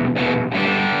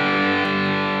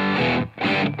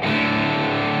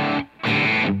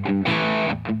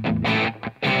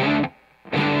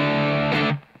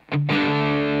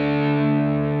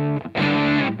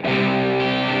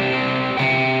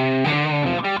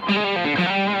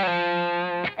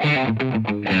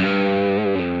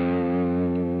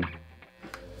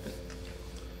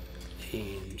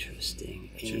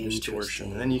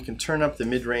 Distortion. And then you can turn up the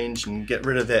mid-range and get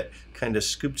rid of that kind of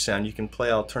scooped sound. You can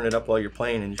I'll turn it up while you're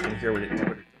playing and you can hear what it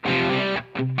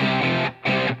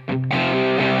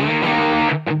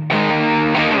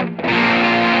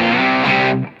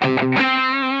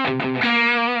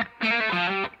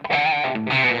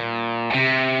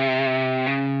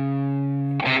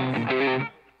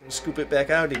it back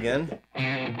out again.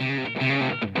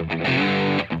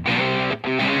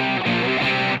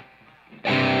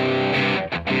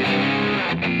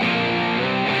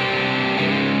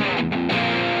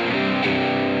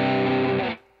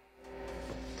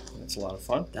 That's a lot of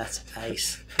fun. That's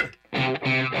ace.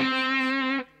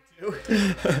 The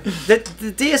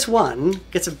DS1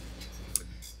 gets a,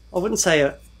 I wouldn't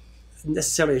say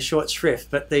necessarily a short shrift,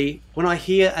 but when I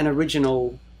hear an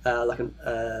original, like an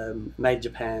made in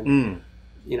Japan,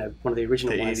 you know, one of the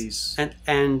original the ones, 80s.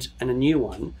 and a new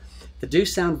one, they do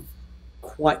sound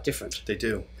quite different. They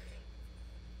do.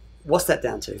 What's that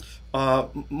down to?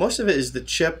 Most of it is the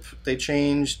chip. They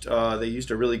changed. They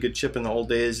used a really good chip in the old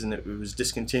days, and it was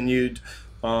discontinued.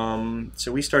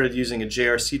 So we started using a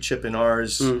JRC chip in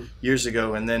ours years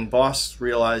ago, and then Boss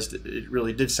realized it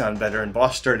really did sound better, and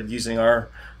Boss started using our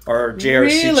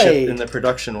JRC chip in the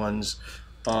production ones,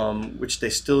 which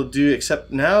they still do,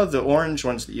 except now the orange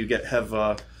ones that you get have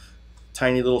a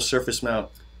tiny little surface mount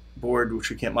board, which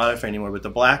we can't modify anymore, but the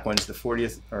black ones, the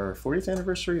 40th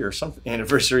anniversary or some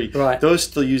anniversary, right, those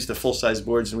still use the full-size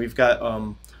boards, and we've got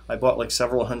I bought like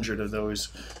several hundred of those,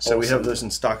 so we have those in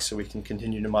stock, so we can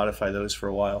continue to modify those for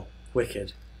a while.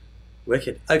 Wicked,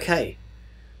 wicked. Okay,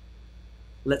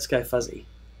 let's go fuzzy.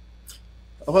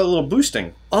 How about a little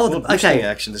boosting? Oh, a little boosting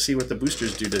action to see what the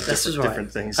boosters do to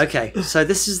different things. Okay, so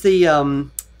this is the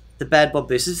Bad Bob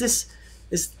boost. It's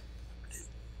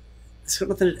got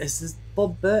nothing. Is this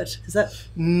Bob Burt? Is that?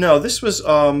 No, this was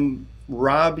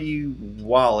Robbie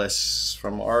Wallace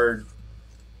from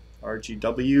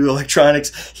RGW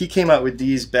Electronics. He came out with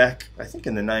these back, I think,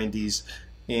 in the 90s,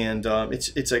 and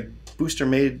it's a booster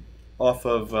made off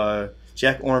of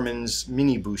Jack Orman's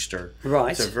mini booster.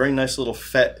 Right. It's a very nice little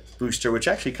FET booster, which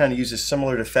actually kind of uses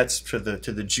similar to FETs to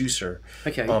the juicer,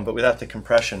 okay, but without the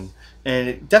compression, and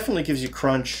it definitely gives you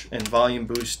crunch and volume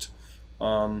boost.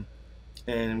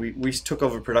 And we took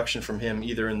over production from him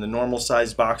either in the normal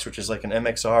size box, which is like an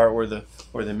MXR, or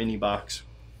the mini box.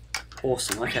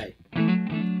 Awesome. Okay.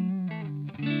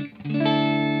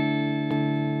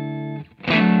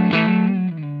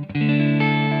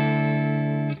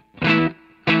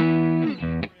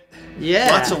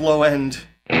 Yeah. Lots of low end.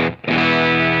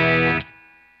 I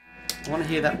want to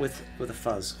hear that with a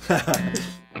fuzz.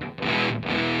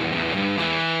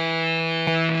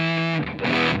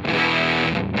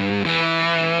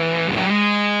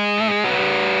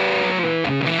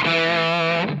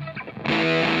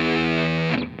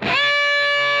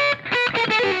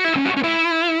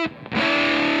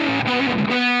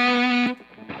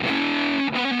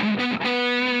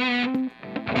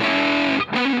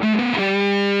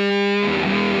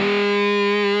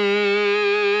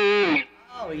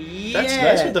 That's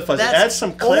nice with the fuzz. It adds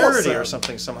some clarity or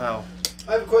something somehow.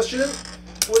 I have a question.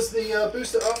 Was the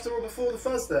booster after or before the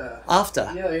fuzz there? After.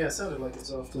 Yeah, it sounded like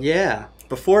it's after. Yeah.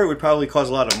 Before, it would probably cause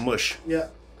a lot of mush. Yeah.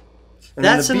 And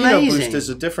That's then the Beano amazing. boost is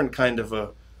a different kind of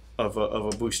a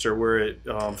booster where it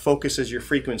focuses your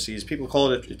frequencies. People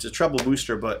call it it's a treble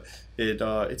booster, but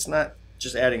it's not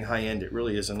just adding high end. It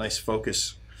really is a nice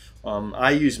focus.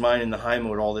 I use mine in the high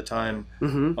mode all the time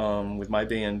with my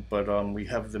band, but we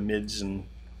have the mids and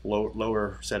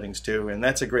lower settings too, and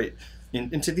that's a great.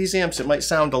 Into these amps, it might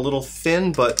sound a little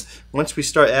thin, but once we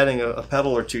start adding a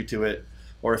pedal or two to it,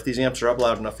 or if these amps are up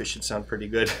loud enough, it should sound pretty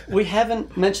good. We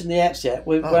haven't mentioned the amps yet.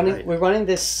 We're running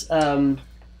this the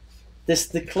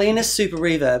cleanest super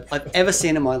reverb I've ever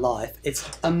seen in my life. It's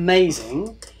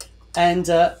amazing, and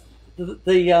the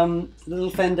little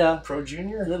Fender Pro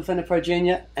Junior, Pro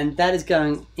Junior, and that is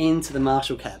going into the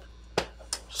Marshall cab.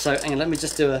 So hang on, let me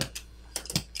just do a.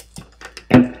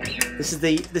 This is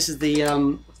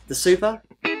the super.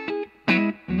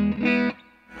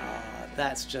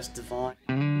 That's just divine.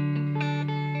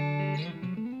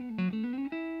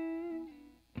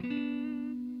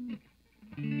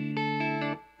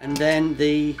 And then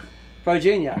the Pro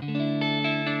Junior.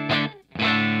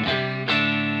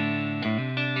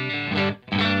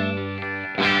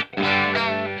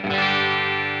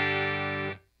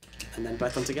 And then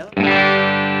both on together.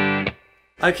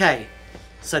 Okay,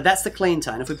 so that's the clean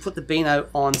tone. If we put the Beano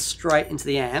on straight into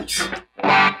the amps.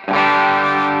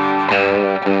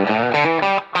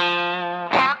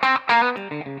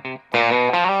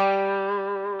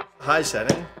 High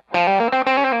setting.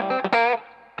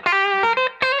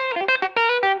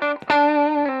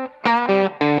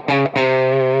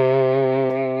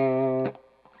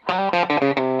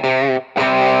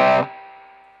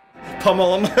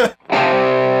 Pummel them.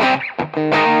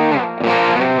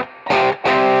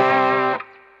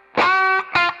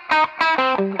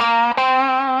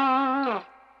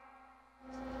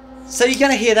 So you're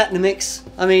going to hear that in the mix.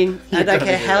 I mean, I don't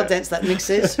care how dense that mix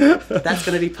is. That's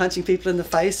going to be punching people in the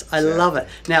face. I love it.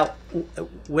 Now,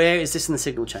 where is this in the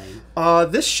signal chain?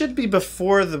 This should be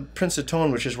before the Prince of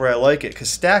Tone, which is where I like it,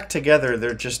 because stacked together,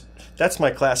 they're just, that's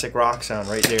my classic rock sound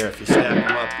right there, if you stack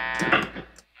them up.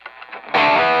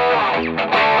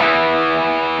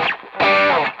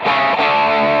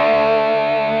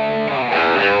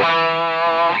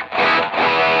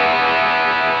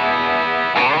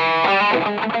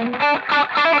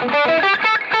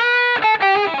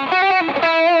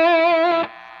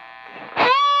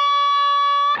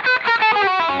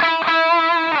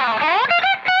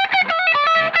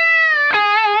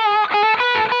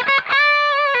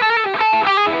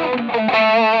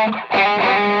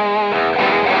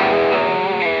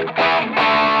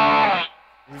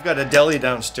 Got a deli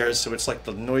downstairs, so it's like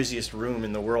the noisiest room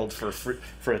in the world for a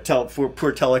poor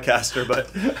Telecaster,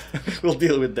 but we'll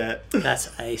deal with that.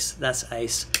 That's ace. That's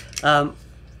ace.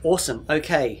 Awesome.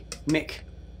 Okay, Mick,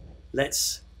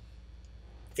 let's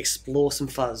explore some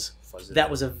fuzz. That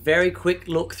was a very quick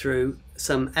look through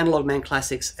some AnalogMan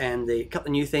classics and a couple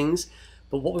of new things.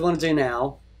 But what we want to do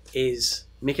now is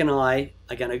Mick and I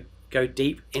are going to go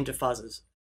deep into fuzzes.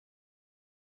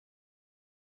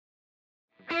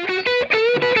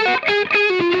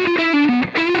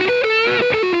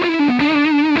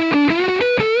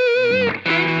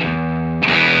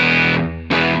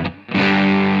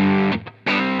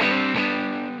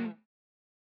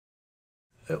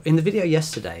 In the video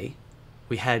yesterday,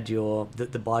 we had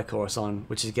the Bi-Chorus on,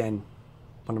 which is again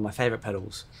one of my favorite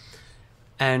pedals.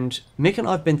 And Mick and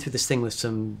I have been through this thing with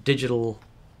some digital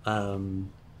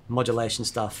modulation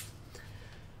stuff.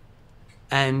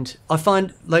 And I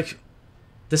find like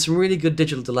there's some really good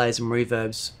digital delays and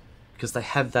reverbs because they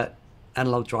have that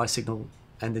analog dry signal,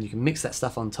 and then you can mix that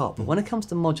stuff on top. But when it comes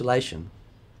to modulation,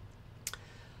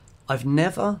 I've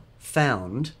never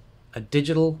found a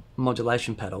digital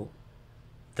modulation pedal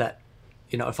that,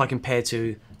 you know, if I compare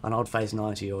to an Odd Phase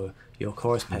 90 or your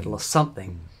chorus pedal or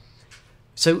something.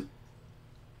 So,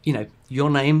 you know, your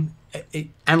name,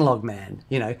 AnalogMan,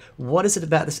 you know, what is it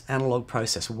about this analog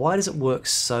process? Why does it work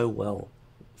so well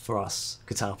for us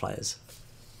guitar players?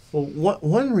 Well,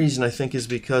 one reason I think is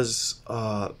because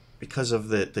of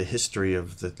the history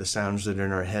of the sounds that are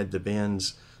in our head, the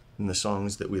bands and the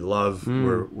songs that we love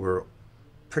were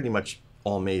pretty much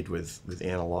all made with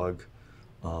analog.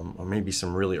 Or maybe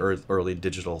some really early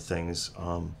digital things.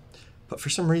 But for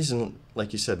some reason,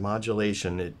 like you said,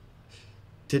 modulation,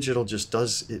 digital just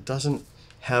doesn't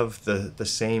have the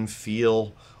same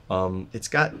feel. It's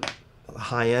got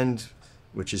high end,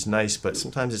 which is nice, but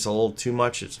sometimes it's a little too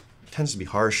much. It tends to be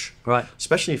harsh, right?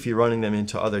 Especially if you're running them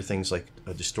into other things like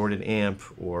a distorted amp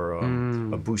or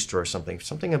a booster or something.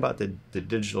 Something about the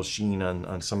digital sheen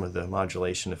on some of the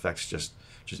modulation effects just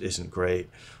isn't great.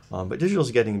 But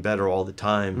digital's getting better all the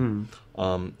time.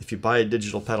 If you buy a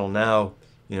digital pedal now,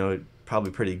 you know,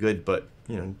 probably pretty good, but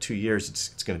you know, in 2 years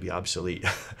it's going to be obsolete.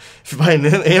 If you buy an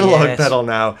analog pedal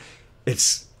now,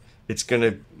 it's going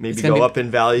to maybe go up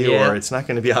in value, or it's not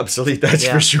going to be obsolete. That's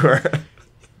for sure.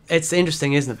 It's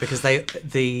interesting, isn't it? Because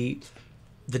the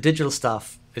digital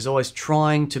stuff is always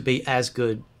trying to be as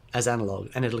good as analog,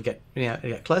 and it'll get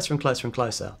closer and closer and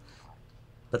closer.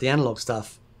 But the analog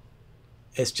stuff,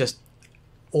 it's just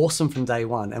awesome from day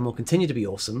one, and will continue to be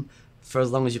awesome for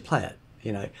as long as you play it.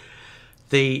 You know,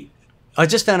 I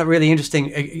just found it really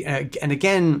interesting, and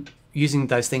again, using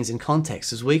those things in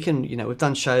context, as we can, you know, we've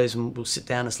done shows and we'll sit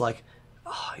down. It's like,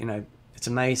 oh, you know, it's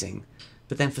amazing,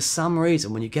 but then for some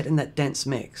reason, when you get in that dense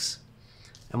mix,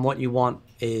 and what you want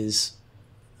is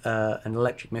an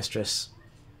electric mistress,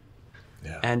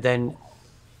 and then,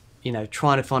 you know,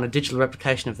 trying to find a digital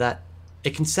replication of that.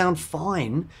 It can sound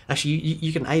fine. Actually,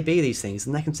 you can A/B these things,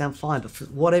 and they can sound fine. But for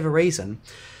whatever reason,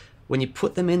 when you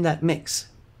put them in that mix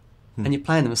and you're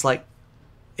playing them, it's like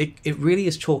it really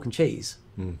is chalk and cheese.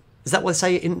 Is that what they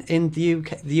say in the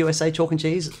UK, the USA? Chalk and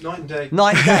cheese. Night and day.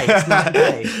 Night and day. It's night and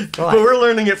day. Right. But we're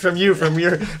learning it from you, from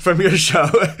your show.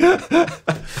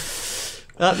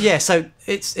 Yeah. So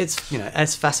it's you know,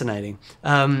 it's fascinating.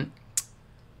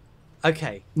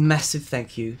 Okay. Massive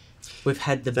thank you. We've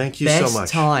had the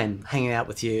best time hanging out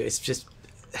with you. It's just...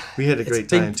 We had a great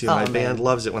time, too. My band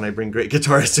loves it when I bring great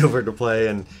guitarists over to play,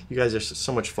 and you guys are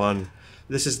so much fun.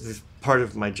 This is the part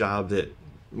of my job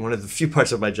one of the few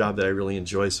parts of my job that I really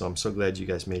enjoy, so I'm so glad you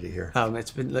guys made it here. It's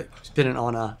been an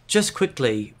honor. Just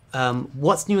quickly,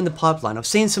 what's new in the pipeline? I've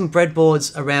seen some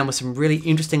breadboards around with some really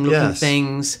interesting looking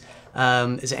things.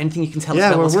 Is there anything you can tell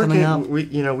us about what's coming up?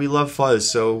 We love fuzz,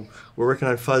 so we're working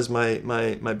on fuzz.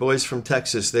 My boys from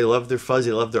Texas, they love their fuzz.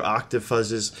 They love their octave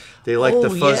fuzzes. They like the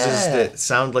fuzzes that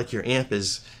sound like your amp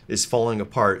is falling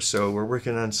apart. So we're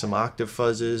working on some octave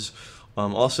fuzzes.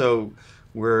 Also,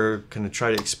 we're going to try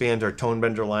to expand our tone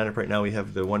bender lineup. Right now we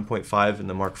have the 1.5 and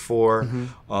the Mark IV.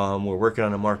 We're working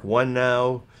on a Mark I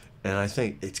now, and I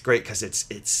think it's great because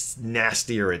it's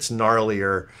nastier, it's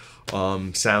gnarlier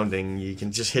sounding. You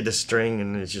can just hit a string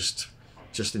and it's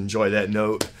just enjoy that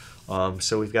note.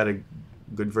 So we've got a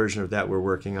good version of that we're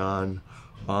working on,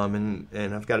 and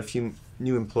I've got a few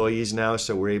new employees now,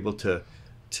 so we're able to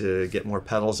get more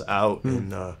pedals out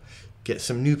and get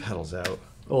some new pedals out.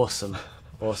 Awesome.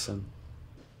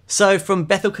 So from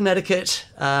Bethel, Connecticut,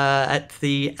 at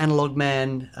the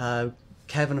AnalogMan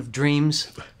Cavern of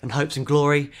Dreams and Hopes and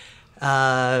Glory,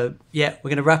 we're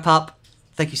going to wrap up.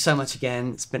 Thank you so much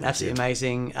again. It's been absolutely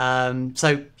amazing.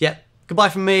 Goodbye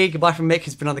from me. Goodbye from Mick,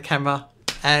 who's been on the camera.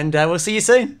 And we'll see you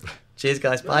soon. Cheers,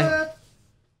 guys. Bye.